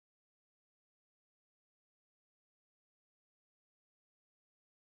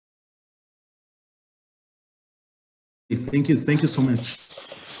Thank you so much.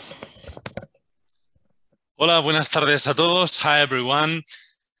 Hola, buenas tardes a todos. Hi, everyone.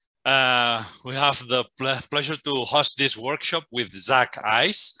 We have the pleasure to host this workshop with Zach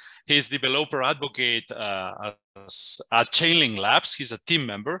Ice. He's developer advocate at Chainlink Labs. He's a team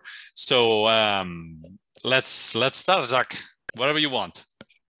member. So let's start, Zach. Whatever you want.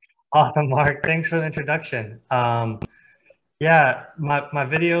 Awesome, Mark. Thanks for the introduction. Yeah, my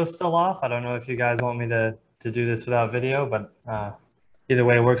video is still off. I don't know if you guys want me to do this without video, but either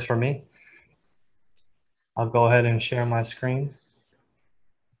way works for me. I'll go ahead and share my screen.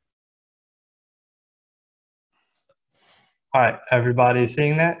 All right, everybody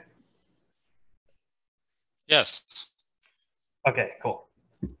seeing that? Yes. Okay, cool.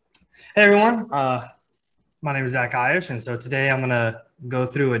 Hey, everyone. My name is Zach Ish, and so today I'm going to go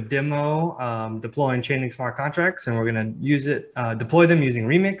through a demo deploying Chainlink smart contracts, and we're going to deploy them using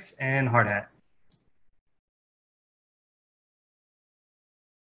Remix and Hardhat.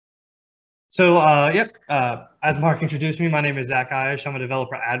 So, as Mark introduced me, my name is Zach Ish. I'm a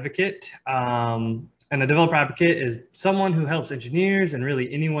developer advocate. And a developer advocate is someone who helps engineers and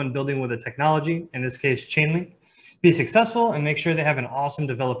really anyone building with a technology, in this case, Chainlink, be successful and make sure they have an awesome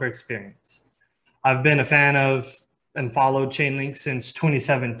developer experience. I've been a fan of and followed Chainlink since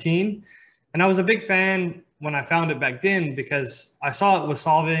 2017. And I was a big fan when I found it back then because I saw it was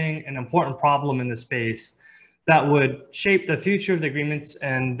solving an important problem in the space that would shape the future of the agreements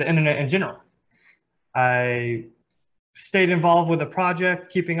and the internet in general. I stayed involved with the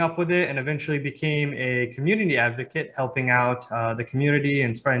project, keeping up with it, and eventually became a community advocate, helping out the community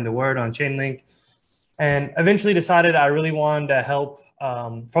and spreading the word on Chainlink. And eventually decided I really wanted to help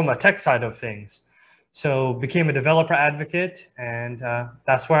from a tech side of things. So became a developer advocate, and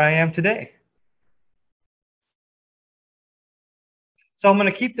that's where I am today. So I'm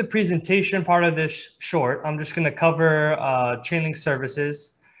going to keep the presentation part of this short. I'm just going to cover Chainlink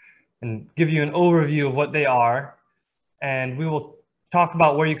services and give you an overview of what they are. And we will talk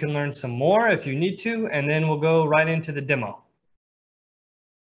about where you can learn some more if you need to, and then we'll go right into the demo.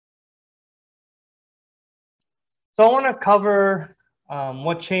 So I want to cover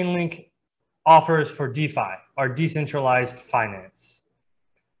what Chainlink offers for DeFi, or decentralized finance.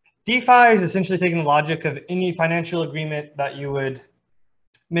 DeFi is essentially taking the logic of any financial agreement that you would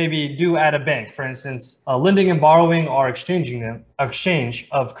maybe do at a bank, for instance, lending and borrowing or exchange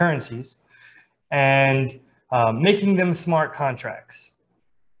of currencies, and making them smart contracts.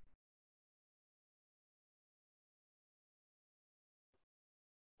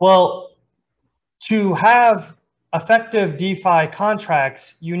 Well, to have effective DeFi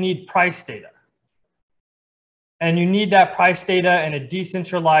contracts, you need price data. And you need that price data in a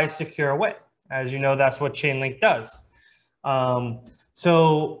decentralized, secure way. As you know, that's what Chainlink does.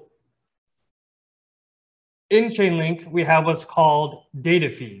 So in Chainlink, we have what's called data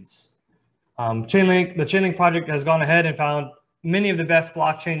feeds. The Chainlink project has gone ahead and found many of the best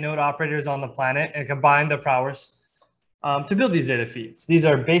blockchain node operators on the planet and combined their prowess to build these data feeds. These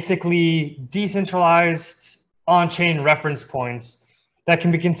are basically decentralized on-chain reference points that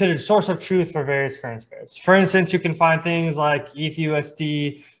can be considered source of truth for various currency pairs. For instance, you can find things like ETH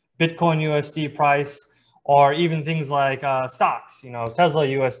USD, Bitcoin USD price, or even things like stocks, Tesla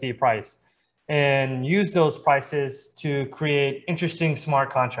USD price, and use those prices to create interesting smart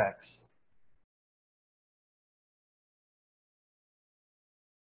contracts.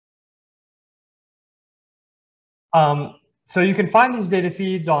 So you can find these data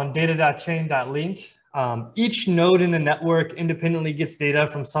feeds on data.chain.link. Each node in the network independently gets data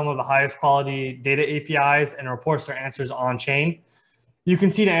from some of the highest quality data APIs and reports their answers on chain. You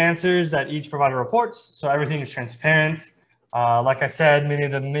can see the answers that each provider reports, so everything is transparent. Like I said, many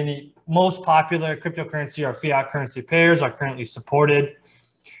of the most popular cryptocurrency or fiat currency pairs are currently supported.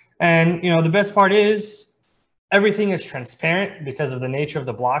 And the best part is everything is transparent because of the nature of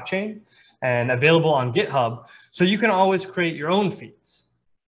the blockchain and available on GitHub, so you can always create your own feeds.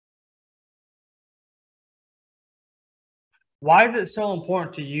 Why is it so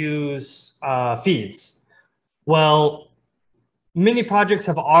important to use feeds? Well, many projects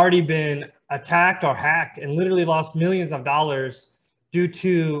have already been attacked or hacked and literally lost millions of dollars due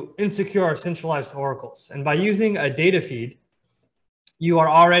to insecure or centralized oracles. And by using a data feed, you are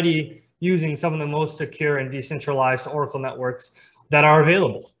already using some of the most secure and decentralized oracle networks that are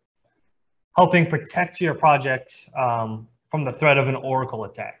available, helping protect your project from the threat of an oracle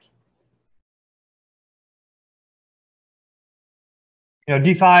attack.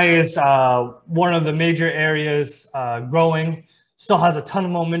 DeFi is one of the major areas growing, still has a ton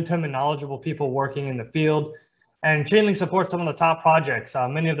of momentum and knowledgeable people working in the field. And Chainlink supports some of the top projects.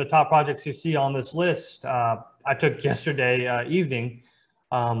 Many of the top projects you see on this list I took yesterday evening,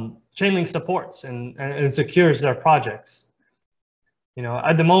 Chainlink supports and secures their projects. You know,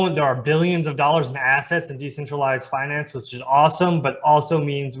 at the moment, there are billions of dollars in assets in decentralized finance, which is awesome, but also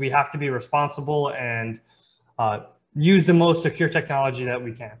means we have to be responsible and use the most secure technology that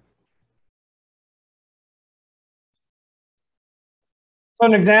we can. So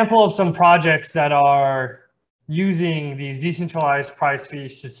an example of some projects that are using these decentralized price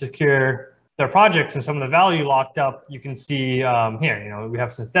fees to secure their projects and some of the value locked up, you can see here, you know, we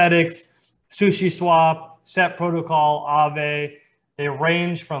have Synthetics, SushiSwap, Set Protocol, Aave. They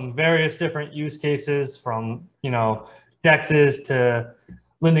range from various different use cases from, you know, DEXs to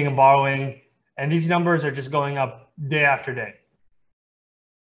lending and borrowing. And these numbers are just going up day after day.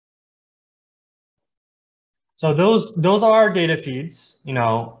 So those are our data feeds. You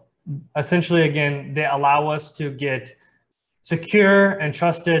know, essentially, again, they allow us to get secure and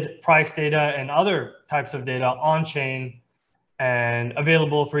trusted price data and other types of data on chain and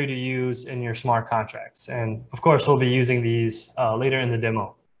available for you to use in your smart contracts. And of course, we'll be using these later in the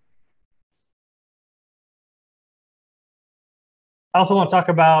demo. I also want to talk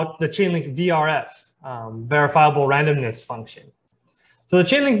about the Chainlink VRF, verifiable randomness function. So the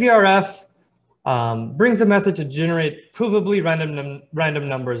Chainlink VRF brings a method to generate provably random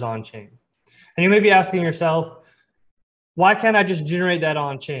numbers on chain. And you may be asking yourself, why can't I just generate that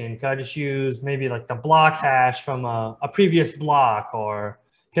on chain? Could I just use maybe like the block hash from a previous block or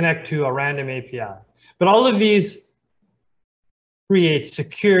connect to a random API? But all of these create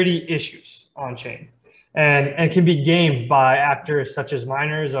security issues on chain and can be gamed by actors such as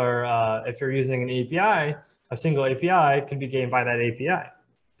miners, or if you're using an API, a single API can be gamed by that API.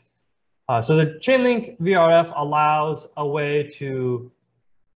 So the Chainlink VRF allows a way to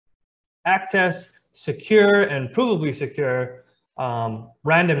access secure and provably secure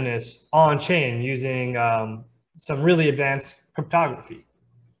randomness on chain using some really advanced cryptography.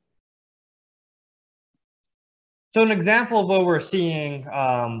 So an example of what we're seeing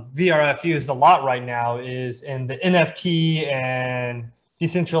VRF used a lot right now is in the NFT and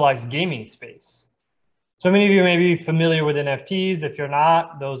decentralized gaming space. So many of you may be familiar with NFTs. If you're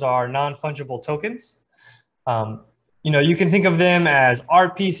not, those are non-fungible tokens. You know, you can think of them as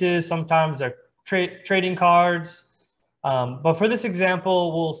art pieces. Sometimes they're trading cards. But for this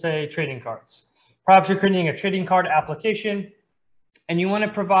example, we'll say trading cards. Perhaps you're creating a trading card application and you want to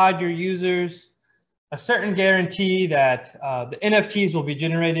provide your users a certain guarantee that the NFTs will be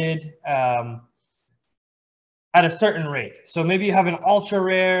generated at a certain rate. So maybe you have an ultra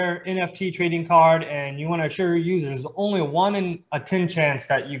rare NFT trading card and you want to assure your users only 1 in a 10 chance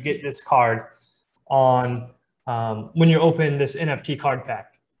that you get this card on when you open this NFT card pack.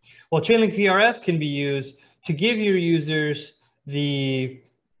 Well, Chainlink VRF can be used to give your users the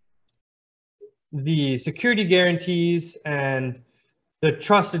security guarantees and the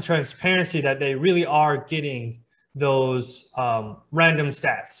trust and transparency that they really are getting those random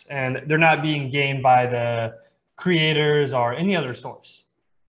stats and they're not being gamed by the creators or any other source.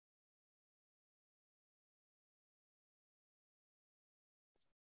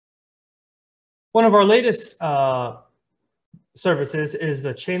 One of our latest services is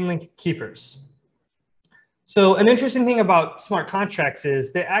the Chainlink Keepers. So an interesting thing about smart contracts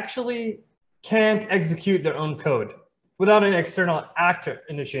is they actually can't execute their own code without an external actor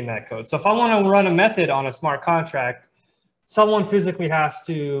initiating that code. So if I want to run a method on a smart contract, someone physically has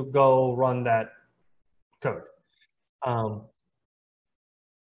to go run that code.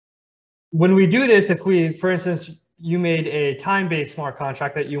 When we do this, if we, for instance, you made a time-based smart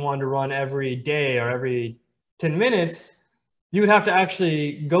contract that you wanted to run every day or every 10 minutes, you would have to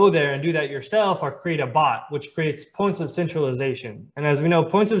actually go there and do that yourself or create a bot, which creates points of centralization. And as we know,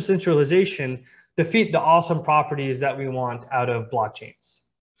 points of centralization defeat the awesome properties that we want out of blockchains.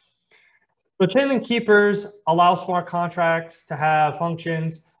 So Chainlink Keepers allow smart contracts to have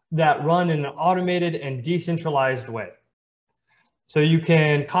functions that run in an automated and decentralized way. So you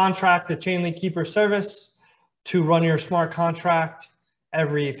can contract the Chainlink Keeper service to run your smart contract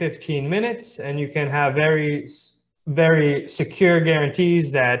every 15 minutes, and you can have very secure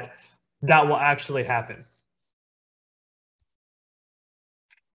guarantees that that will actually happen.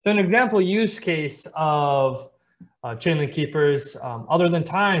 So an example use case of Chainlink Keepers, other than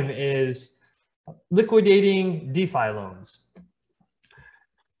time, is liquidating DeFi loans.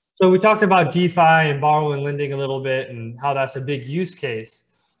 So we talked about DeFi and borrow and lending a little bit and how that's a big use case.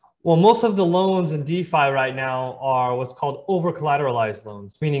 Well, most of the loans in DeFi right now are what's called over-collateralized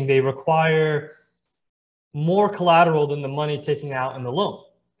loans, meaning they require more collateral than the money taken out in the loan.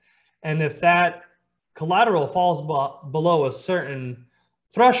 And if that collateral falls below a certain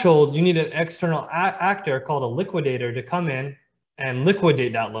threshold, you need an external actor called a liquidator to come in and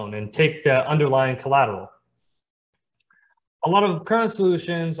liquidate that loan and take the underlying collateral. A lot of current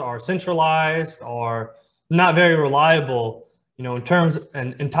solutions are centralized or not very reliable. You know, in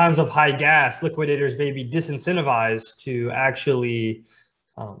times of high gas, liquidators may be disincentivized to actually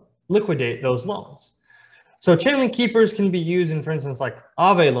liquidate those loans. So Chainlink keepers can be used in, for instance, like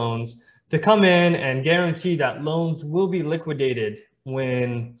Aave loans to come in and guarantee that loans will be liquidated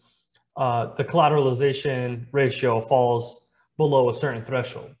when the collateralization ratio falls below a certain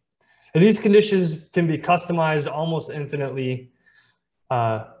threshold. And these conditions can be customized almost infinitely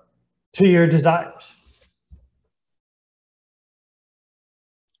to your desires.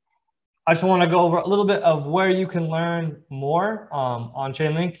 I just want to go over a little bit of where you can learn more on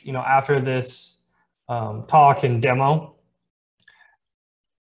Chainlink, you know, after this talk and demo.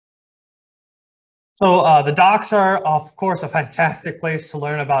 So the docs are, of course, a fantastic place to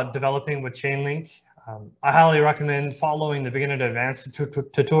learn about developing with Chainlink. I highly recommend following the beginner to advanced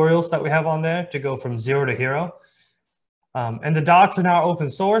tutorials that we have on there to go from zero to hero. And the docs are now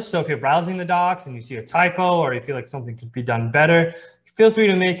open source. So if you're browsing the docs and you see a typo or you feel like something could be done better, feel free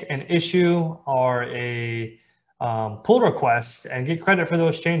to make an issue or a pull request and get credit for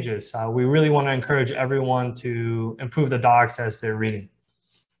those changes. We really want to encourage everyone to improve the docs as they're reading.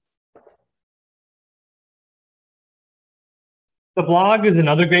 The blog is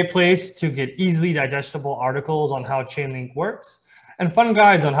another great place to get easily digestible articles on how Chainlink works and fun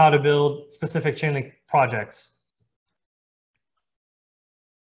guides on how to build specific Chainlink projects.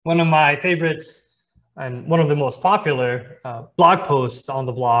 One of my favorites and one of the most popular blog posts on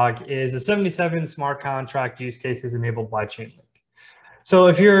the blog is the 77 smart contract use cases enabled by Chainlink. So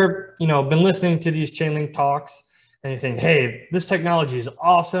if you're, been listening to these Chainlink talks and you think, hey, this technology is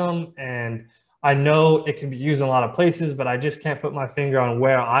awesome and I know it can be used in a lot of places, but I just can't put my finger on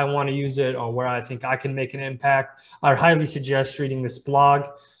where I want to use it or where I think I can make an impact, I highly suggest reading this blog.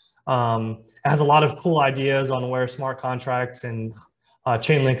 It has a lot of cool ideas on where smart contracts and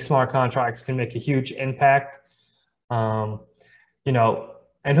Chainlink smart contracts can make a huge impact. And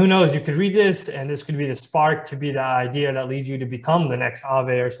who knows, you could read this and this could be the spark to be the idea that leads you to become the next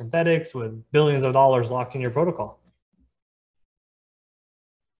Aave or Synthetics with billions of dollars locked in your protocol.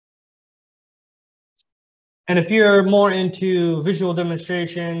 And if you're more into visual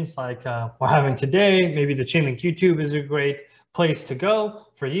demonstrations like we're having today, maybe the Chainlink YouTube is a great place to go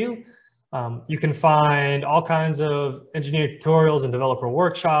for you. You can find all kinds of engineering tutorials and developer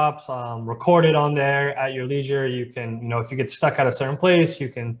workshops recorded on there at your leisure. You can, if you get stuck at a certain place, you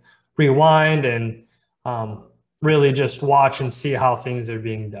can rewind and really just watch and see how things are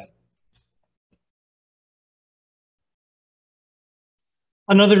being done.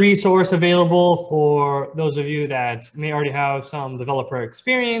 Another resource available for those of you that may already have some developer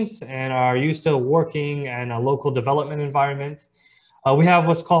experience and are used to working in a local development environment. We have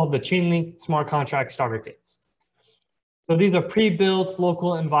what's called the Chainlink Smart Contract Starter Kits. So these are pre-built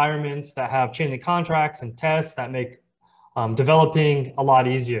local environments that have Chainlink contracts and tests that make developing a lot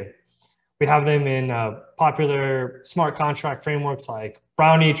easier. We have them in popular smart contract frameworks like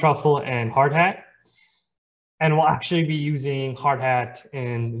Brownie, Truffle, and Hardhat. And we'll actually be using Hardhat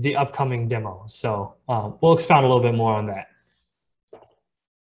in the upcoming demo. So we'll expound a little bit more on that.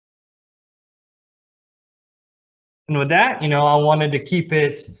 And with that, I wanted to keep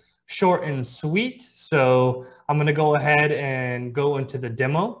it short and sweet. So I'm going to go ahead and go into the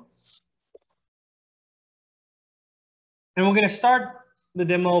demo. And we're going to start the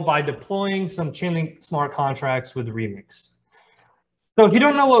demo by deploying some Chainlink smart contracts with Remix. So if you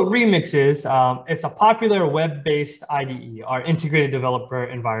don't know what Remix is, it's a popular web-based IDE, our integrated developer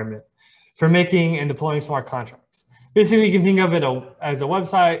environment, for making and deploying smart contracts. Basically, you can think of it as a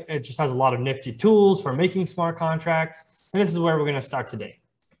website. It just has a lot of nifty tools for making smart contracts. And this is where we're going to start today.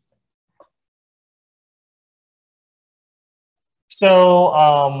 So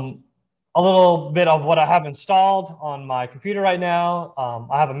a little bit of what I have installed on my computer right now.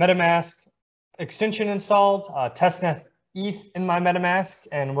 I have a MetaMask extension installed, testnet ETH in my MetaMask,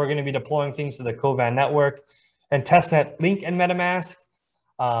 and we're going to be deploying things to the Kovan network and testnet link in MetaMask.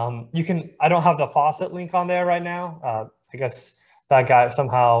 I don't have the faucet link on there right now. I guess that got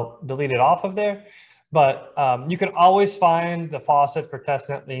somehow deleted off of there, but you can always find the faucet for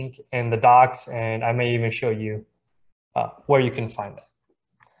testnet link in the docs, and I may even show you where you can find it.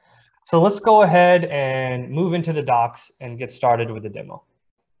 So let's go ahead and move into the docs and get started with the demo.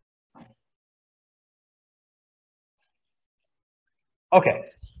 Okay,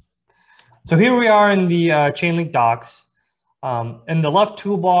 so here we are in the Chainlink docs. In the left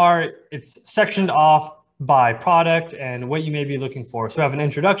toolbar, it's sectioned off by product and what you may be looking for. So we have an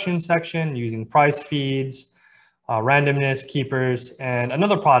introduction section using price feeds, randomness, keepers, and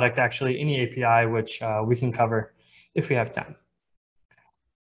another product, actually, any API, which we can cover if we have time.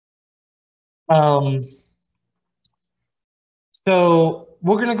 So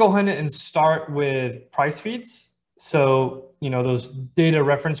we're going to go ahead and start with price feeds. So, those data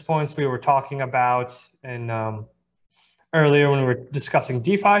reference points we were talking about in, earlier when we were discussing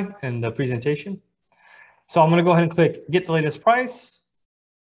DeFi in the presentation. So I'm going to go ahead and click get the latest price.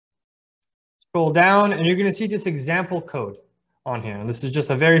 Scroll down and you're going to see this example code on here. And this is just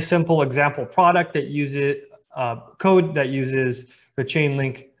a very simple example product that uses code that uses the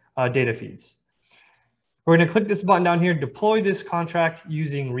Chainlink data feeds. We're going to click this button down here, deploy this contract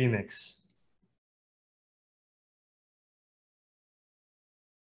using Remix.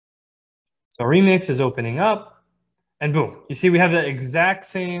 So Remix is opening up and boom, you see we have the exact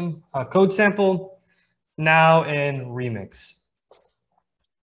same code sample now in Remix.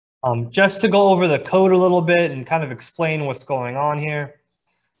 Just to go over the code a little bit and kind of explain what's going on here.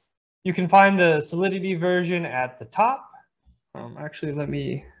 You can find the Solidity version at the top. Actually, let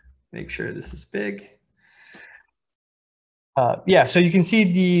me make sure this is big. Yeah, so you can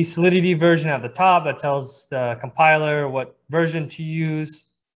see the Solidity version at the top that tells the compiler what version to use.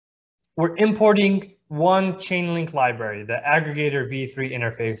 We're importing one Chainlink library, the aggregator v3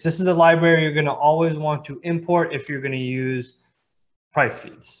 interface. This is the library you're going to always want to import if you're going to use price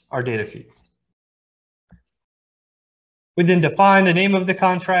feeds or data feeds. We then define the name of the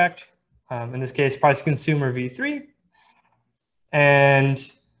contract, in this case, price consumer v3.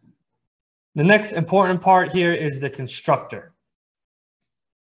 And the next important part here is the constructor.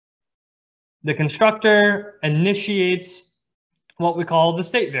 The constructor initiates what we call the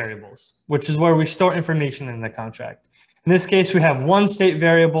state variables, which is where we store information in the contract. In this case, we have one state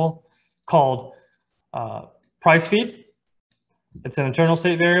variable called price feed. It's an internal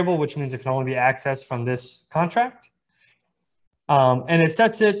state variable, which means it can only be accessed from this contract. And it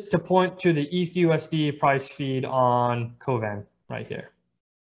sets it to point to the ETHUSD price feed on Kovan right here.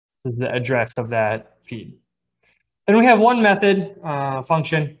 This is the address of that feed. And we have one method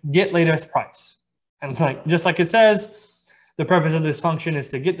function, get latest price. And just like it says, the purpose of this function is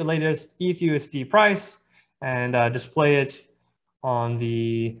to get the latest ETHUSD price and display it on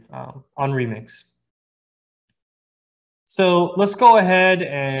the on Remix. So let's go ahead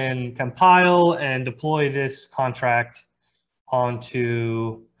and compile and deploy this contract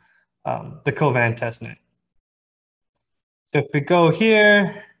onto the Kovan testnet. So if we go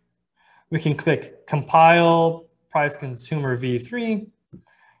here, we can click compile price consumer v3.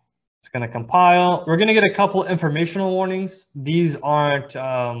 It's going to compile. We're going to get a couple informational warnings. These aren't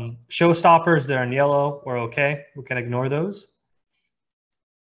showstoppers. They're in yellow. We're okay. We can ignore those.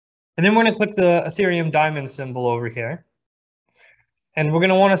 And then we're going to click the Ethereum diamond symbol over here. And we're going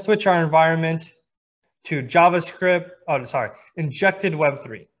to want to switch our environment to JavaScript, injected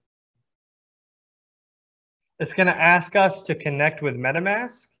Web3. It's going to ask us to connect with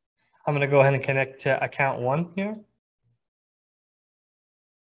MetaMask. I'm going to go ahead and connect to account 1 here.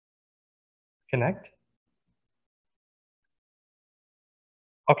 Connect.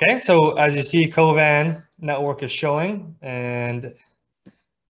 Okay, so as you see, Kovan network is showing, and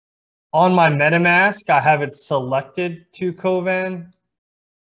on my MetaMask, I have it selected to Kovan.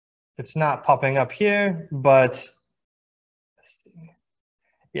 It's not popping up here, but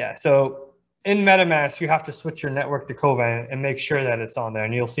yeah, so in MetaMask, you have to switch your network to Kovan and make sure that it's on there,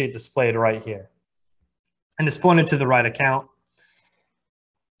 and you'll see it displayed right here. And it's pointed to the right account.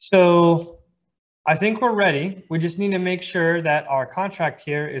 So I think we're ready. We just need to make sure that our contract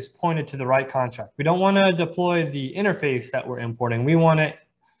here is pointed to the right contract. We don't want to deploy the interface that we're importing. We want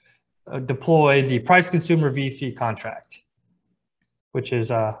to deploy the price consumer v3 contract, which is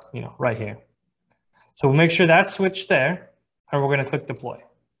right here. So we'll make sure that's switched there, and we're going to click deploy.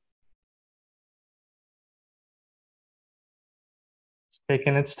 It's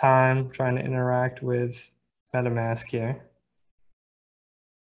taking its time trying to interact with MetaMask here.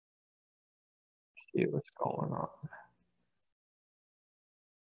 See what's going on.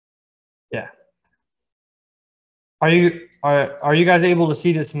 Yeah. Are you guys able to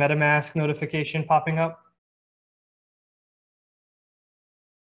see this MetaMask notification popping up?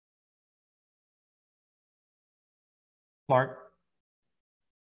 Mark?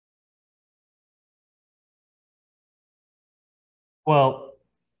 Well,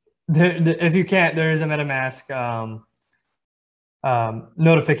 if you can't, there is a MetaMask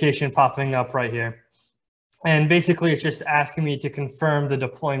notification popping up right here. And basically, it's just asking me to confirm the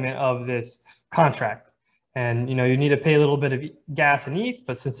deployment of this contract. And you need to pay a little bit of gas and ETH,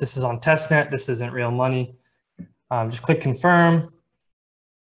 but since this is on testnet, this isn't real money. Just click confirm.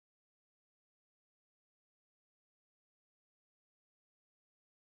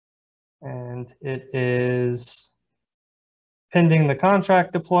 And it is pending the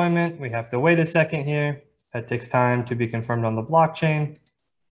contract deployment. We have to wait a second here. That takes time to be confirmed on the blockchain.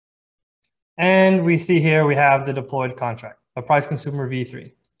 And we see here we have the deployed contract, a price consumer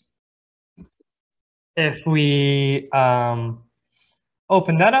V3. If we open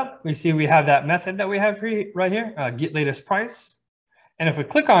that up, we see we have that method that we have right here, get latest price. And if we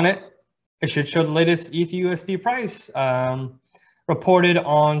click on it, it should show the latest ETH USD price reported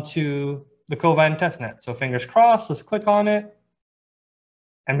onto the Kovan testnet. So fingers crossed, let's click on it.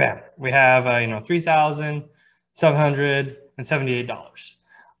 And bam, we have $3,778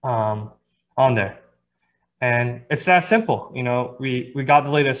 on there. And it's that simple. We got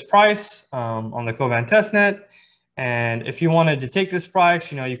the latest price on the Kovan testnet. And if you wanted to take this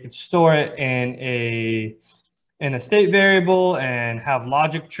price, you could store it in a state variable and have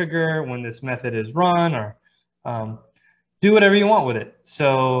logic trigger when this method is run, or do whatever you want with it.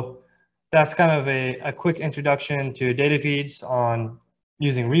 So that's kind of a quick introduction to data feeds on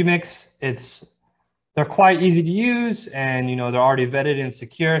using Remix. They're quite easy to use, and they're already vetted and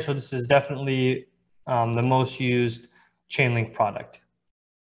secure. So this is definitely the most used Chainlink product.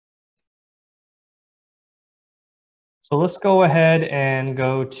 So let's go ahead and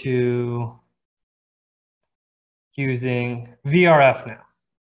go to using VRF now.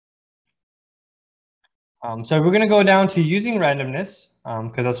 So we're going to go down to using randomness,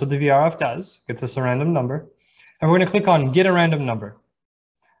 because that's what the VRF does, gets us a random number. And we're going to click on get a random number.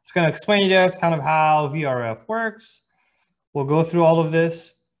 It's going to explain to you guys kind of how VRF works. We'll go through all of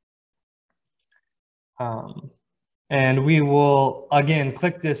this. And we will, again,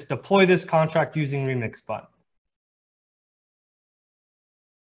 click this deploy this contract using Remix button.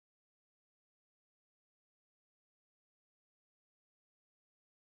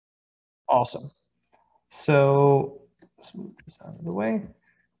 Awesome. So let's move this out of the way.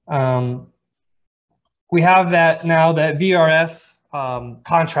 We have that now, that VRF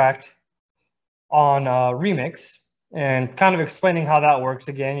contract on Remix, and kind of explaining how that works.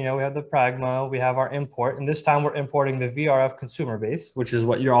 Again, we have the pragma, we have our import, and this time we're importing the VRF consumer base, which is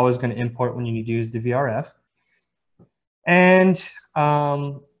what you're always going to import when you need to use the VRF. And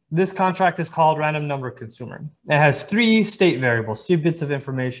this contract is called random number consumer. It has 3 state variables, 3 bits of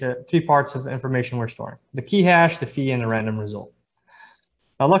information, 3 parts of information we're storing: the key hash, the fee, and the random result.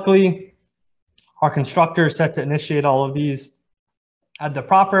 Now, luckily, our constructor is set to initiate all of these at the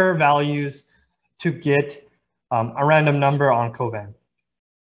proper values to get a random number on Kovan.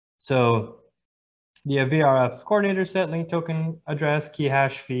 So the VRF coordinator set, link token address, key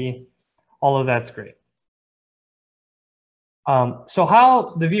hash, fee, all of that's great. So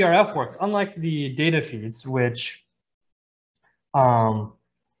how the VRF works, unlike the data feeds, which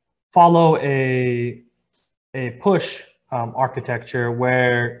follow a push architecture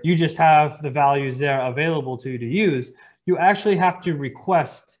where you just have the values there available to you to use, you actually have to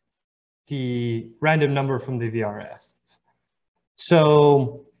request the random number from the VRF.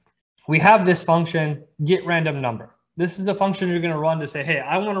 So we have this function, get random number. This is the function you're going to run to say, hey,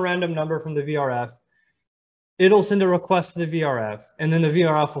 I want a random number from the VRF. It'll send a request to the VRF, and then the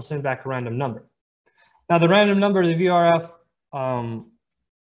VRF will send back a random number. Now, the random number the VRF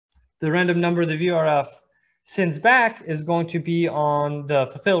sends back is going to be on the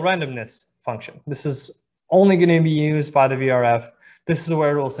fulfill randomness function. This is only going to be used by the VRF. This is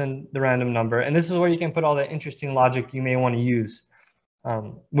where it will send the random number, and this is where you can put all the interesting logic you may want to use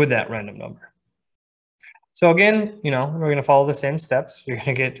with that random number. So again, we're going to follow the same steps. You're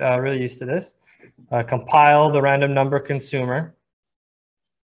going to get really used to this. Compile the random number consumer.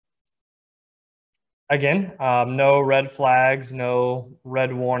 Again, no red flags, no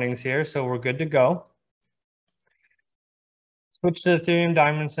red warnings here, so we're good to go. Switch to the Ethereum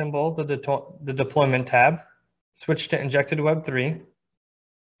diamond symbol, the deployment tab. Switch to injected Web3.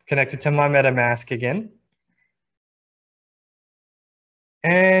 Connect it to my MetaMask again.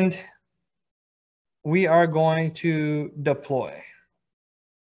 And we are going to deploy.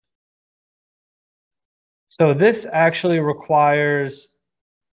 So this actually requires,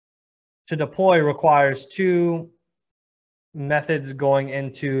 to deploy requires 2 methods going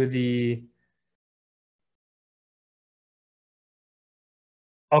into the,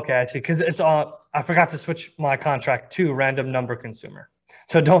 okay, I see, because it's on, I forgot to switch my contract to random number consumer.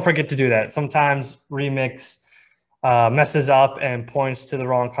 So don't forget to do that. Sometimes Remix messes up and points to the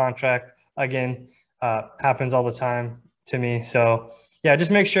wrong contract. Again, happens all the time to me. So yeah,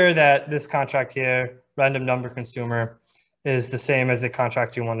 just make sure that this contract here random number consumer is the same as the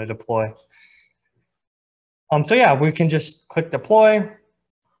contract you want to deploy. So yeah, we can just click deploy.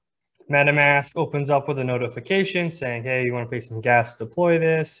 MetaMask opens up with a notification saying, hey, you want to pay some gas to deploy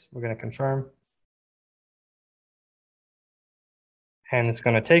this? We're going to confirm. And it's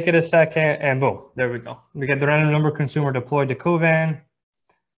going to take it a second, and boom, there we go. We get the random number consumer deployed to Kovan.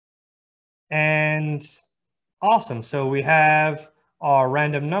 And awesome. So we have our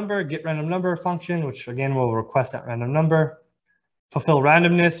random number, get random number function, which again will request that random number. Fulfill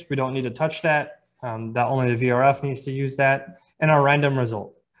randomness, we don't need to touch that. That only the VRF needs to use that. And our random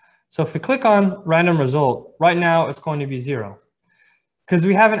result. So if we click on random result, right now it's going to be 0 because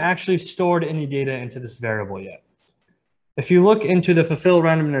we haven't actually stored any data into this variable yet. If you look into the fulfill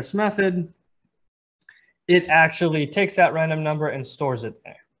randomness method, it actually takes that random number and stores it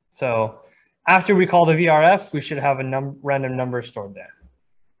there. So after we call the VRF, we should have a random number stored there.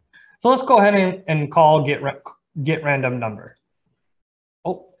 So let's go ahead and call get random number.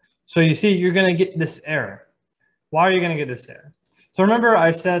 Oh, so you see, you're going to get this error. Why are you going to get this error? So remember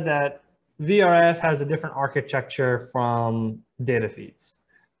I said that VRF has a different architecture from data feeds.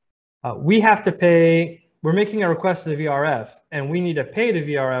 We have to pay, we're making a request to the VRF, and we need to pay the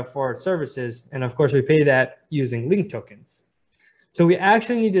VRF for our services. And of course, we pay that using link tokens. So we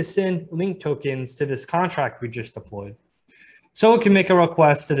actually need to send link tokens to this contract we just deployed. So it can make a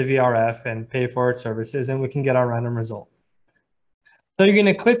request to the VRF and pay for its services, and we can get our random result. So you're going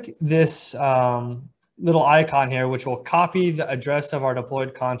to click this little icon here, which will copy the address of our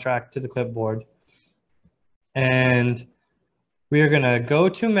deployed contract to the clipboard. And we are going to go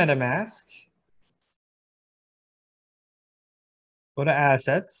to MetaMask, go to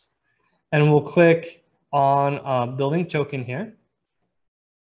Assets, and we'll click on the link token here.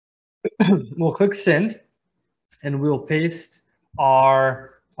 We'll click Send, and we'll paste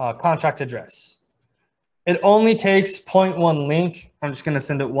our contract address. It only takes 0.1 link. I'm just going to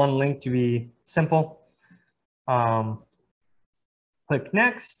send it one link to be simple. Click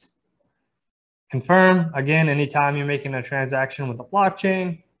Next. Confirm. Again, anytime you're making a transaction with the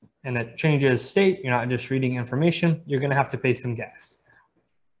blockchain and it changes state, you're not just reading information, you're going to have to pay some gas.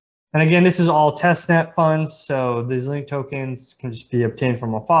 And again, this is all testnet funds, so these link tokens can just be obtained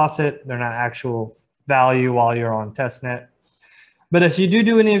from a faucet. They're not actual value while you're on testnet. But if you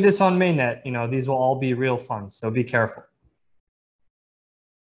do any of this on mainnet, these will all be real funds, so be careful.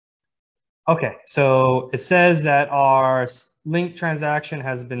 Okay, so it says that our link transaction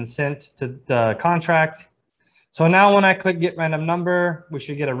has been sent to the contract. So now when I click get random number, we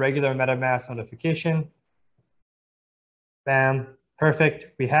should get a regular MetaMask notification. Bam,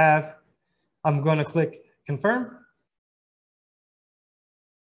 perfect, we have. I'm going to click confirm.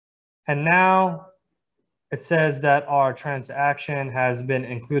 And now it says that our transaction has been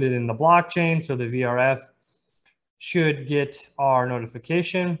included in the blockchain. So the VRF should get our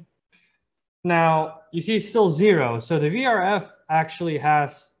notification. Now, you see it's still 0. So the VRF actually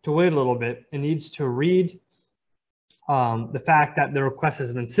has to wait a little bit. It needs to read the fact that the request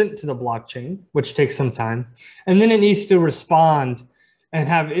has been sent to the blockchain, which takes some time. And then it needs to respond and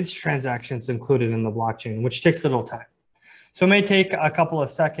have its transactions included in the blockchain, which takes a little time. So it may take a couple of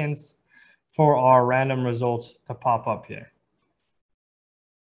seconds for our random results to pop up here.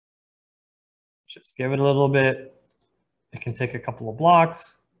 Just give it a little bit. It can take a couple of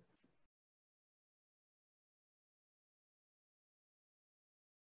blocks.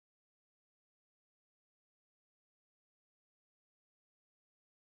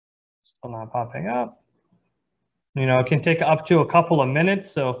 Still not popping up. It can take up to a couple of minutes.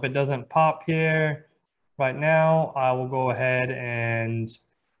 So if it doesn't pop here right now, I will go ahead and,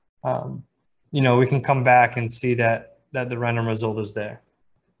 we can come back and see that the random result is there.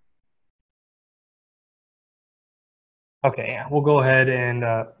 Okay, yeah, we'll go ahead and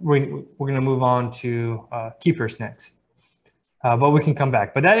we're going to move on to keepers next. But we can come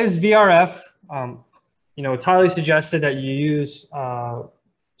back. But that is VRF. It's highly suggested that you use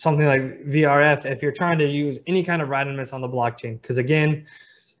something like VRF if you're trying to use any kind of randomness on the blockchain. Because again,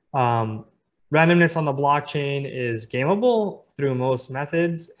 randomness on the blockchain is gameable through most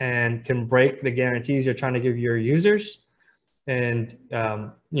methods and can break the guarantees you're trying to give your users. And,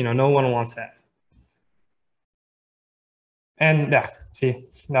 no one wants that. And yeah, see,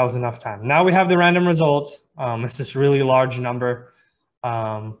 that was enough time. Now we have the random results. It's this really large number.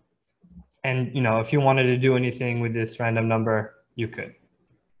 And, if you wanted to do anything with this random number, you could.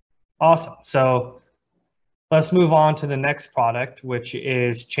 Awesome. So let's move on to the next product, which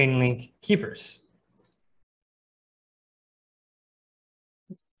is Chainlink Keepers.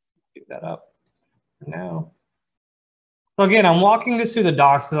 Do that up now. So again, I'm walking this through the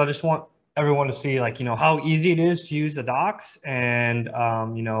docs because I just want everyone to see like, how easy it is to use the docs, and,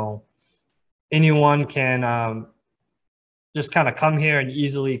 anyone can just kind of come here and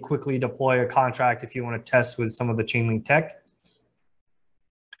easily, quickly deploy a contract if you want to test with some of the Chainlink tech.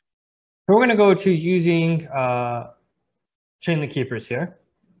 So we're going to go to using Chainlink Keepers here.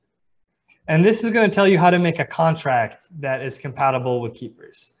 And this is going to tell you how to make a contract that is compatible with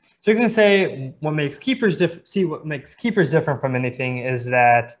Keepers. So you can say what makes Keepers different from anything is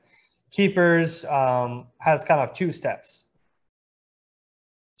that Keepers has kind of two steps.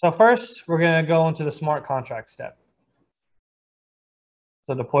 So first, we're going to go into the smart contract step.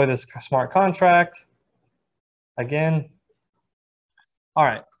 So deploy this smart contract again. All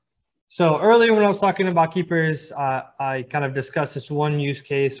right. So earlier when I was talking about Keepers, I kind of discussed this one use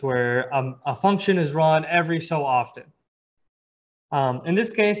case where a function is run every so often. In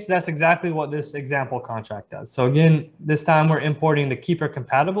this case, that's exactly what this example contract does. So again, this time we're importing the Keeper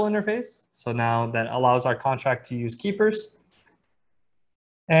compatible interface. So now that allows our contract to use Keepers.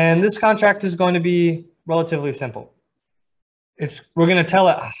 And this contract is going to be relatively simple. We're going to tell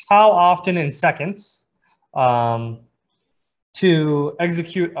it how often in seconds to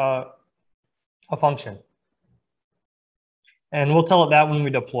execute a function. And we'll tell it that when we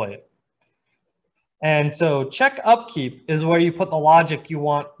deploy it. And so check upkeep is where you put the logic you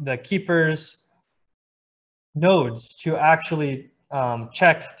want the Keepers nodes to actually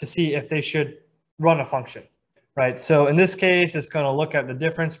check to see if they should run a function, right? So in this case, it's going to look at the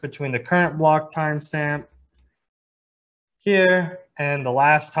difference between the current block timestamp here and the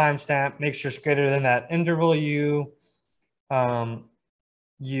last timestamp. Make sure it's greater than that interval you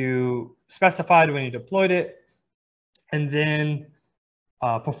specified when you deployed it, and then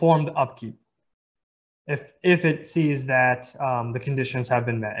perform the upkeep if it sees that the conditions have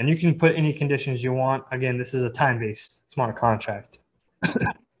been met. And you can put any conditions you want. Again, this is a time-based smart contract.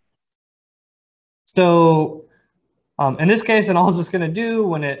 So in this case, and all it's going to do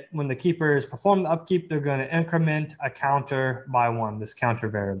when the Keepers perform the upkeep, they're going to increment a counter by 1, this counter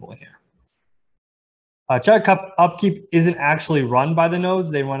variable here. Check upkeep isn't actually run by the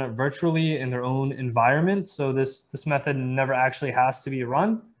nodes. They run it virtually in their own environment. So this method never actually has to be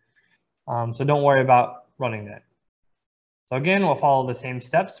run. So don't worry about running that. So again, we'll follow the same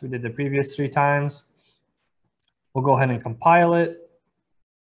steps we did the previous 3 times. We'll go ahead and compile it.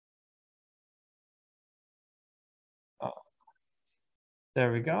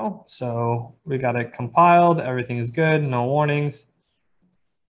 There we go. So we got it compiled. Everything is good. No warnings.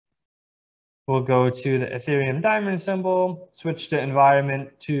 We'll go to the Ethereum diamond symbol, switch the environment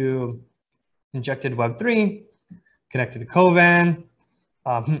to injected Web3, connect to the Kovan.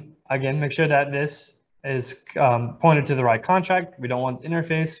 Again, make sure that this is pointed to the right contract. We don't want the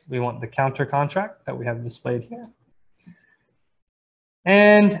interface. We want the counter contract that we have displayed here.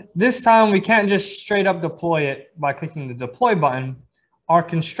 And this time we can't just straight up deploy it by clicking the deploy button. Our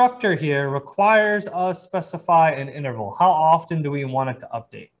constructor here requires us specify an interval. How often do we want it to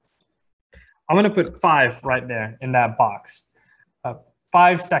update? I'm going to put 5 right there in that box.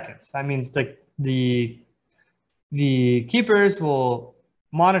 5 seconds. That means like the Keepers will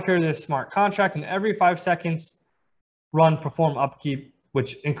monitor this smart contract, and every 5 seconds perform upkeep,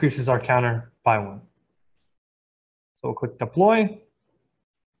 which increases our counter by 1. So we'll click deploy,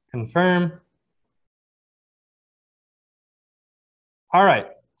 confirm. All right,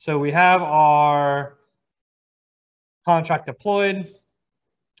 so we have our contract deployed.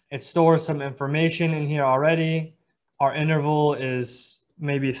 It stores some information in here already. Our interval is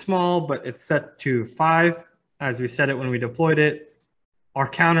maybe small, but it's set to 5 as we set it when we deployed it. Our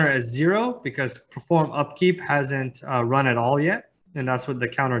counter is 0 because perform upkeep hasn't run at all yet, and that's what the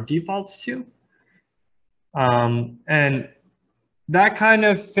counter defaults to. And that kind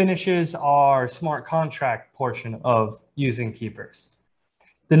of finishes our smart contract portion of using Keepers.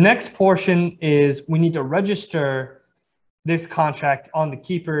 The next portion is we need to register this contract on the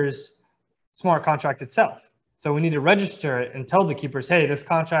Keepers smart contract itself. So we need to register it and tell the Keepers, hey, this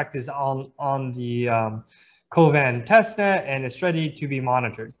contract is on the Kovan testnet and it's ready to be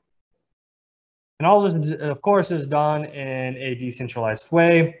monitored. And all this, of course, is done in a decentralized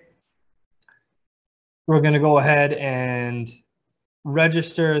way. We're going to go ahead and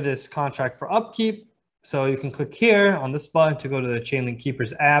register this contract for upkeep. So you can click here on this button to go to the Chainlink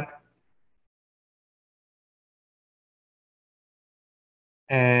Keepers app.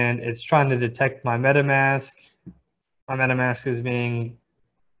 And it's trying to detect my MetaMask. My MetaMask is being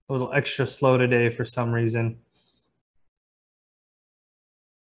a little extra slow today for some reason.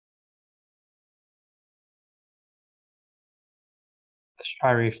 Let's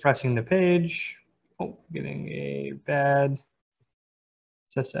try refreshing the page. Oh, getting a bad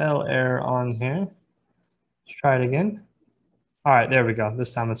SSL error on here. Let's try it again. All right, there we go.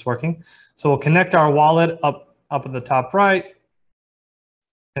 This time it's working. So we'll connect our wallet up at the top right.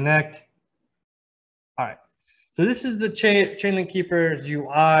 Connect. All right. So this is the Chainlink Keeper's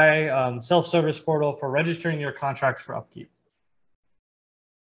UI self-service portal for registering your contracts for upkeep.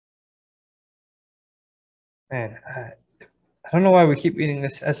 Man, I don't know why we keep getting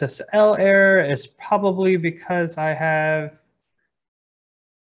this SSL error. It's probably because I have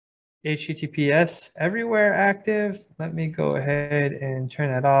HTTPS everywhere active. Let me go ahead and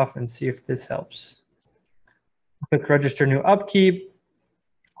turn that off and see if this helps. Click register new upkeep.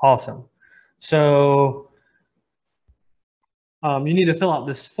 Awesome. So you need to fill out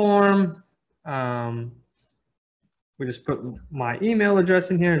this form. We just put my email address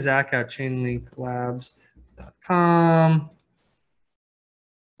in here, zach@chainlinklabs.com.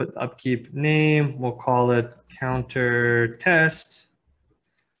 Put the upkeep name. We'll call it counter test.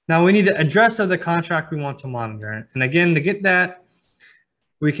 Now we need the address of the contract we want to monitor. And again, to get that,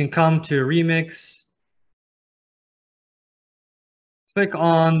 we can come to Remix. Click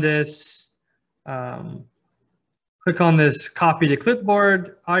on this copy to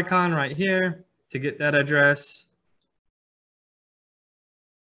clipboard icon right here to get that address.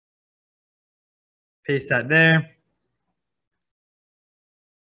 Paste that there.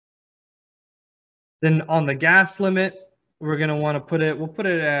 Then on the gas limit, we're going to want to put it, we'll put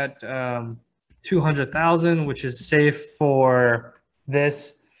it at 200,000, which is safe for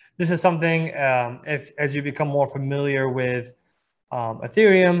this. This is something, as you become more familiar with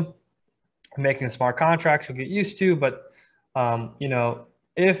Ethereum, making smart contracts, you'll get used to, but you know,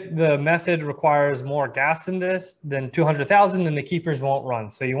 if the method requires more gas than this, than 200,000, then the keepers won't run.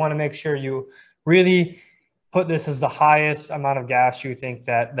 So you want to make sure you really put this as the highest amount of gas you think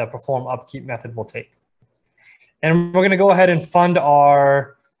that the perform upkeep method will take. And we're going to go ahead and fund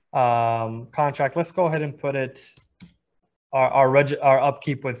our contract. Let's go ahead and put it our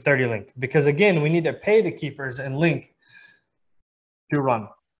upkeep with 30 link, because again, we need to pay the keepers and link to run.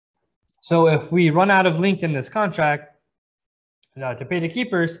 So if we run out of link in this contract to pay the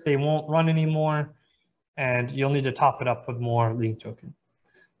keepers, they won't run anymore, and you'll need to top it up with more link token.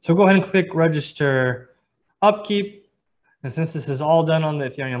 So go ahead and click register upkeep. And since this is all done on the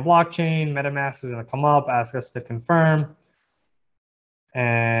Ethereum blockchain, MetaMask is going to come up, ask us to confirm.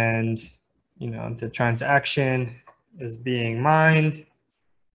 And, you know, the transaction is being mined.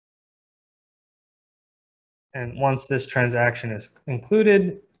 And once this transaction is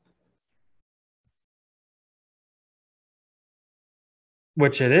included,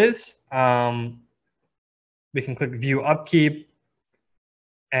 which it is, we can click view upkeep,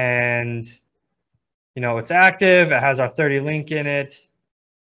 and you know, it's active. It has our 30 link in it.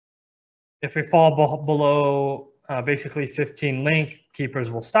 If we fall below basically 15 link,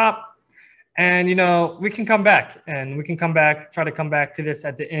 keepers will stop. And, you know, we can come back, and we can try to come back to this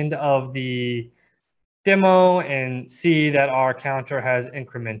at the end of the demo and see that our counter has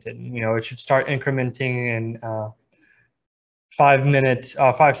incremented. You know, it should start incrementing in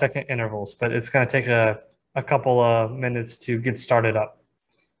 5-second intervals, but it's going to take a couple of minutes to get started up.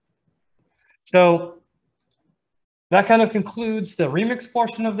 So that kind of concludes the remix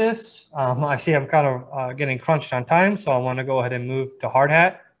portion of this. I see I'm kind of getting crunched on time, so I want to go ahead and move to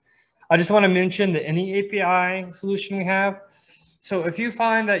Hardhat. I just want to mention the any API solution we have. So if you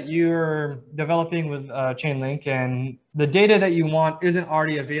find that you're developing with Chainlink and the data that you want isn't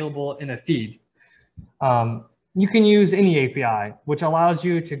already available in a feed, you can use any API, which allows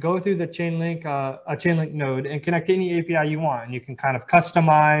you to go through the Chainlink, a Chainlink node, and connect to any API you want. And you can kind of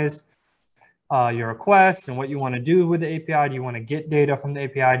customize your request and what you want to do with the API. Do you want to get data from the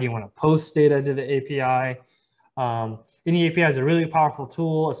API? Do you want to post data to the API? Any API is a really powerful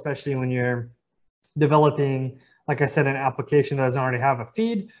tool, especially when you're developing, like I said, an application that doesn't already have a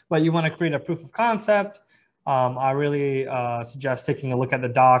feed, but you want to create a proof of concept. I really suggest taking a look at the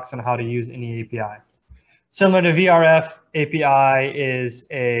docs on how to use any API. Similar to VRF, API is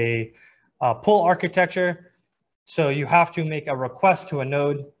a pull architecture. So you have to make a request to a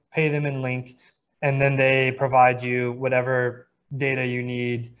node, pay them in link, and then they provide you whatever data you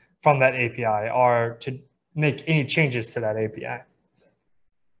need from that API or to make any changes to that API.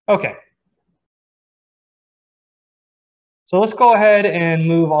 Okay. So let's go ahead and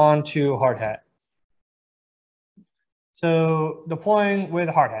move on to Hardhat. So deploying with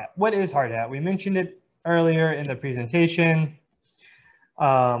Hardhat. What is Hardhat? We mentioned it earlier in the presentation.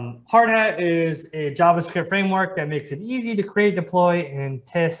 Hardhat is a JavaScript framework that makes it easy to create, deploy, and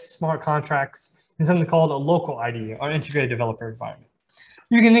test smart contracts in something called a local IDE, or integrated developer environment.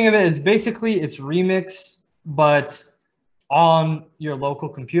 You can think of it as basically it's Remix, but on your local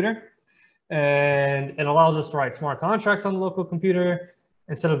computer. And it allows us to write smart contracts on the local computer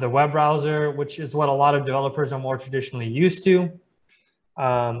instead of the web browser, which is what a lot of developers are more traditionally used to.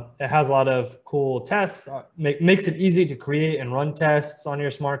 It has a lot of cool tests, makes it easy to create and run tests on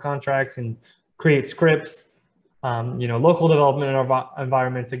your smart contracts and create scripts. Local development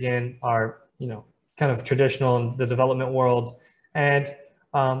environments, again, are, kind of traditional in the development world. And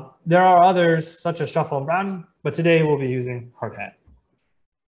there are others such as Shuffle and Brown, but today we'll be using Hardhat.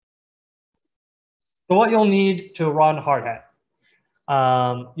 So what you'll need to run Hardhat.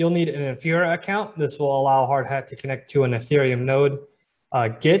 You'll need an Infura account. This will allow Hardhat to connect to an Ethereum node.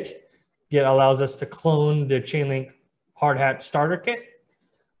 Git allows us to clone the Chainlink Hardhat starter kit.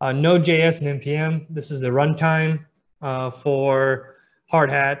 Node.js and NPM, this is the runtime for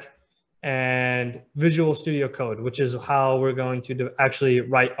Hardhat, and Visual Studio Code, which is how we're going to actually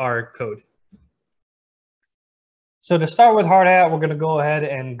write our code. So to start with Hardhat, we're going to go ahead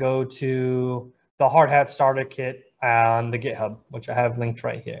and go to the Hardhat starter kit on the GitHub, which I have linked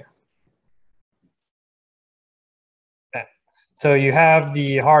right here. Okay. So you have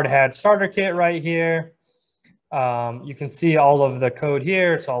the Hardhat starter kit right here. You can see all of the code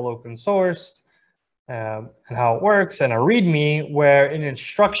here. It's all open sourced and how it works, and a README where it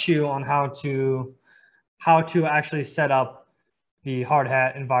instructs you on how to actually set up the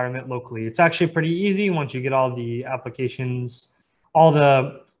Hardhat environment locally. It's actually pretty easy once you get all the applications, all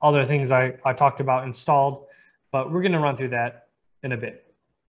the other things I talked about installed, but we're going to run through that in a bit.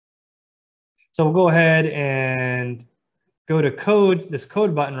 So we'll go ahead and go to code, this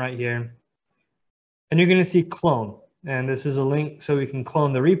code button right here, and you're going to see clone. And this is a link so we can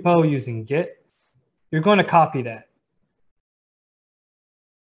clone the repo using Git. You're going to copy that.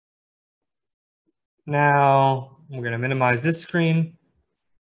 Now we're going to minimize this screen.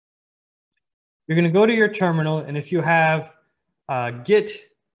 You're going to go to your terminal, and if you have Git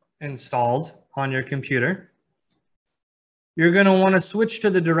installed on your computer, you're going to want to switch to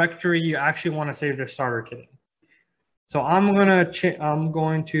the directory you actually want to save the starter kit in. So I'm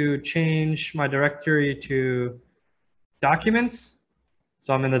going to change my directory to documents.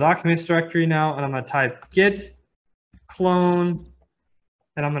 So I'm in the documents directory now, and I'm going to type git clone,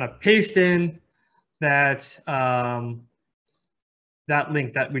 and I'm going to paste in that that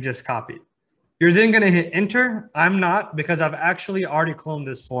link that we just copied. You're then going to hit enter. I'm not, because I've actually already cloned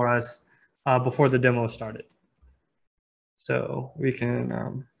this for us before the demo started. So we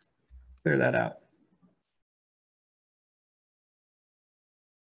can clear that out.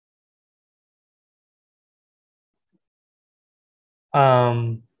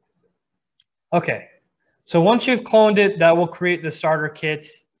 Okay, so once you've cloned it, that will create the starter kit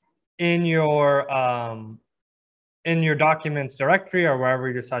in your documents directory or wherever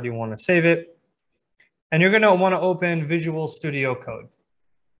you decide you want to save it. And you're going to want to open Visual Studio Code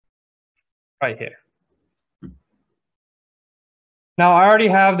right here. Now I already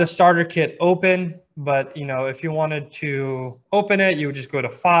have the starter kit open, but if you wanted to open it, you would just go to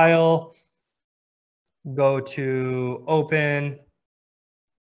File, go to Open,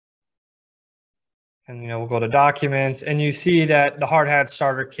 and we'll go to Documents, and you see that the Hardhat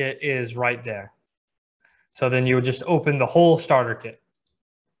starter kit is right there. So then you would just open the whole starter kit.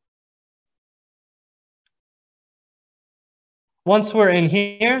 Once we're in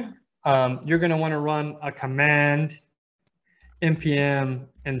here, you're going to want to run a command npm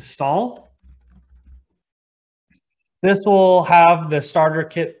install. This will have the starter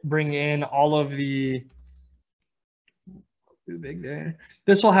kit bring in all of the, too big there.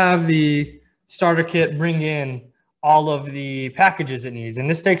 This will have the starter kit bring in all of the packages it needs. And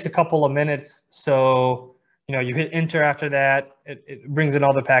this takes a couple of minutes. So, you hit enter after that, it brings in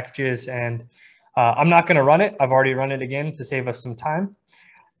all the packages, and I'm not going to run it. I've already run it again to save us some time.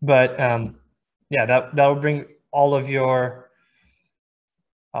 But yeah, that will bring all of your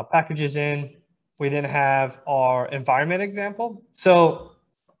packages in. We then have our environment example. So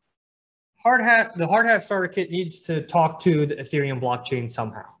the Hardhat starter kit needs to talk to the Ethereum blockchain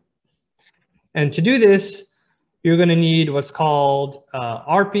somehow. And to do this, you're going to need what's called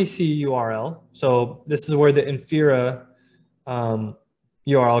RPC URL. So this is where the Infura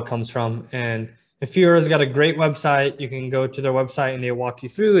URL comes from. And Infura's got a great website. You can go to their website and they walk you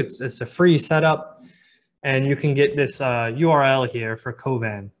through. It's a free setup. And you can get this URL here for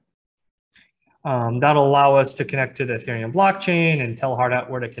Kovan. That'll allow us to connect to the Ethereum blockchain and tell Hardhat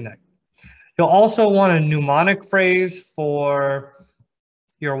where to connect. You'll also want a mnemonic phrase for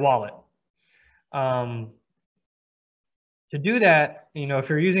your wallet. To do that, if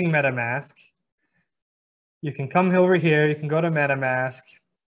you're using MetaMask, you can come over here, you can go to MetaMask,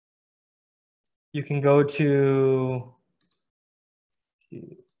 you can go to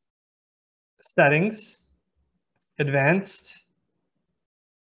settings, advanced.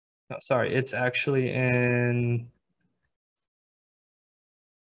 No, sorry, it's actually in,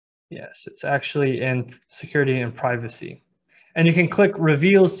 yes, it's actually in security and privacy. And you can click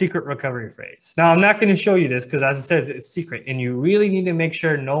reveal secret recovery phrase. Now, I'm not going to show you this because, as I said, it's secret, and you really need to make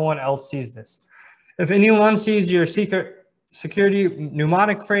sure no one else sees this. If anyone sees your secret security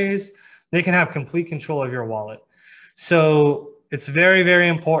mnemonic phrase, they can have complete control of your wallet. So it's very, very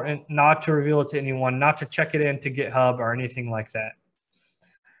important not to reveal it to anyone, not to check it into GitHub or anything like that.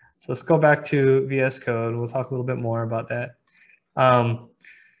 So let's go back to VS Code. We'll talk a little bit more about that.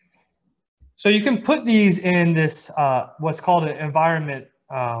 So you can put these in this, what's called an environment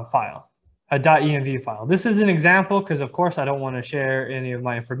file, a .env file. This is an example because, of course, I don't want to share any of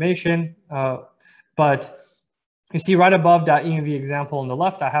my information. But you see right above .env example on the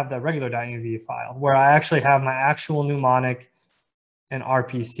left, I have the regular .env file where I actually have my actual mnemonic and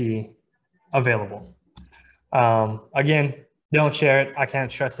RPC available. Again, don't share it. I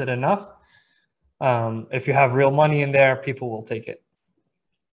can't stress it enough. If you have real money in there, people will take it.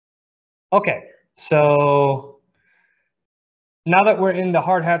 Okay, so now that we're in the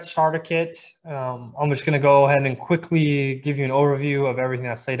Hardhat starter kit, I'm just going to go ahead and quickly give you an overview of everything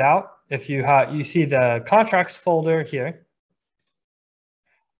that's laid out. If you see the contracts folder here,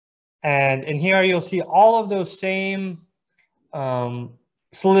 and in here you'll see all of those same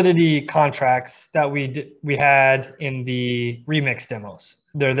Solidity contracts that we had in the Remix demos.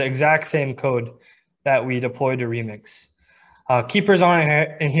 They're the exact same code that we deployed to Remix. Keepers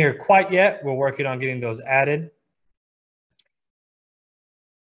aren't in here quite yet. We're working on getting those added.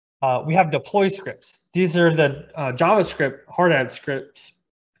 We have deploy scripts. These are the JavaScript Hardhat scripts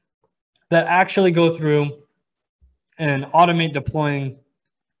that actually go through and automate deploying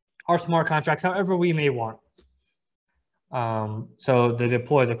our smart contracts however we may want. So they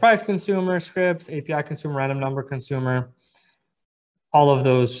deploy the price consumer scripts, API consumer, random number consumer, all of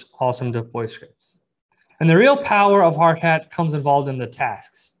those awesome deploy scripts. And the real power of Hardhat comes involved in the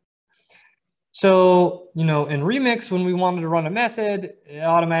tasks. So, in Remix, when we wanted to run a method, it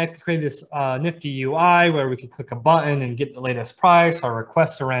automatically created this nifty UI where we could click a button and get the latest price or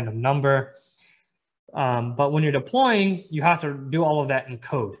request a random number. But when you're deploying, you have to do all of that in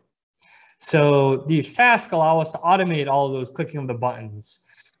code. So these tasks allow us to automate all of those clicking of the buttons.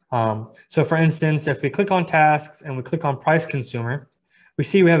 So for instance, if we click on tasks and we click on price consumer, we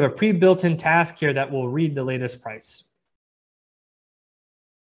see we have a pre-built-in task here that will read the latest price.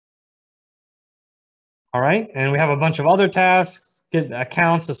 All right, and we have a bunch of other tasks, get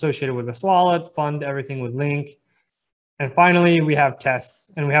accounts associated with this wallet, fund everything with link. And finally, we have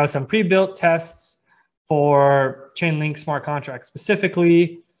tests, and we have some pre-built tests for Chainlink smart contracts,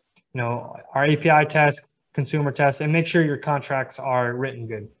 specifically, our API test, consumer test, and make sure your contracts are written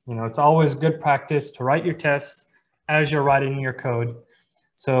good. It's always good practice to write your tests as you're writing your code,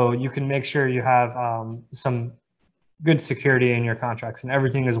 so you can make sure you have some good security in your contracts and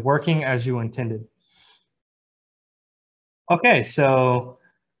everything is working as you intended. Okay, so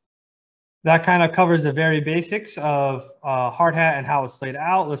that kind of covers the very basics of Hardhat and how it's laid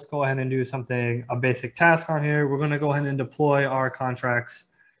out. Let's go ahead and do a basic task on here. We're going to go ahead and deploy our contracts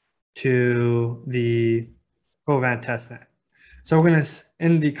to the Covant testnet. So we're going to,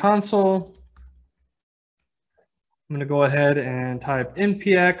 in the console, I'm going to go ahead and type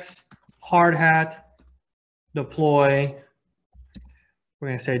npx hardhat deploy. We're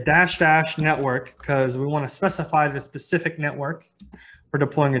going to say -- network because we want to specify the specific network we're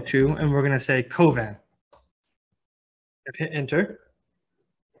deploying it to, and we're going to say Covant. Hit enter.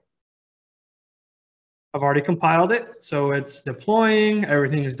 I've already compiled it, so it's deploying.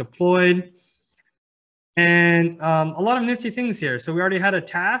 Everything is deployed. And a lot of nifty things here. So we already had a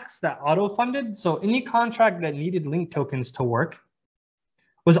task that auto-funded. So any contract that needed link tokens to work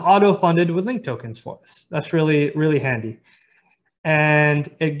was auto-funded with link tokens for us. That's really, really handy. And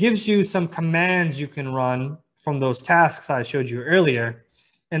it gives you some commands you can run from those tasks I showed you earlier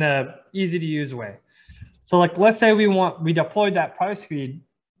in a easy to use way. So like, let's say we deployed that price feed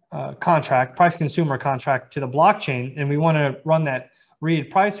price consumer contract to the blockchain, and we want to run that read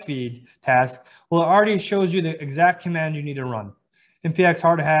price feed task. Well, it already shows you the exact command you need to run. npx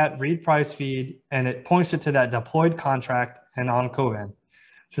hardhat read price feed, and it points it to that deployed contract and on Covant.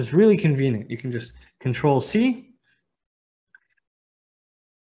 So it's really convenient. You can just Control-C.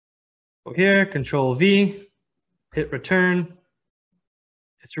 Go here, Control-V, hit return.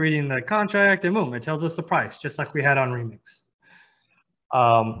 It's reading the contract, and boom, it tells us the price, just like we had on Remix.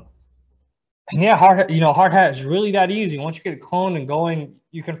 And yeah, Hardhat is really that easy. Once you get it cloned and going,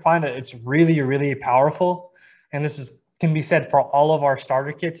 you can find that it's really, really powerful. And this is can be said for all of our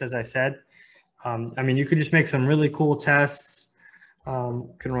starter kits, as I said. I mean, you could just make some really cool tests.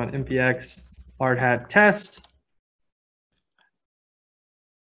 Can run npx hardhat test.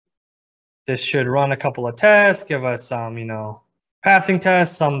 This should run a couple of tests, give us some, you know, passing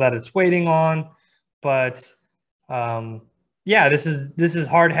tests, some that it's waiting on. But yeah, this is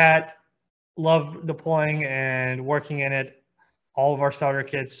Hardhat. Love deploying and working in it. All of our starter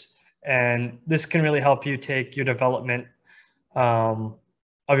kits, and this can really help you take your development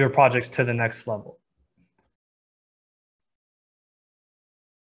of your projects to the next level.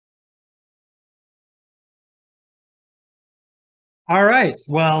 All right.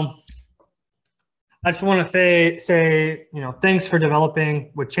 Well, I just want to say, you know, thanks for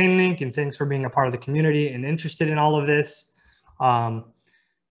developing with Chainlink, and thanks for being a part of the community and interested in all of this.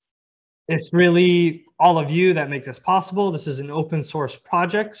 It's really all of you that make this possible. This is an open source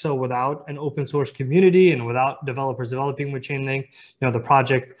project. So without an open source community and without developers developing with Chainlink, you know, the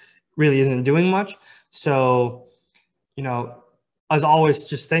project really isn't doing much. So, you know, as always,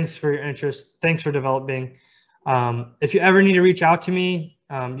 just thanks for your interest. Thanks for developing. If you ever need to reach out to me,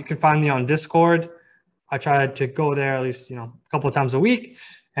 you can find me on Discord. I try to go there at least, you know, a couple of times a week.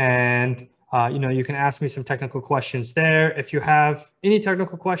 And you know, you can ask me some technical questions there. If you have any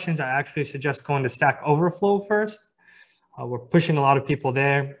technical questions, I actually suggest going to Stack Overflow first. We're pushing a lot of people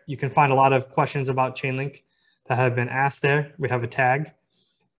there. You can find a lot of questions about Chainlink that have been asked there. We have a tag.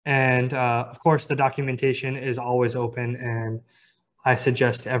 And of course, the documentation is always open, and I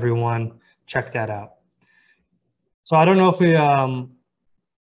suggest everyone check that out. So I don't know if we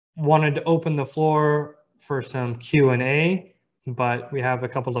wanted to open the floor for some Q&A, but we have a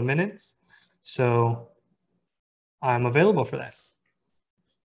couple of minutes. So I'm available for that.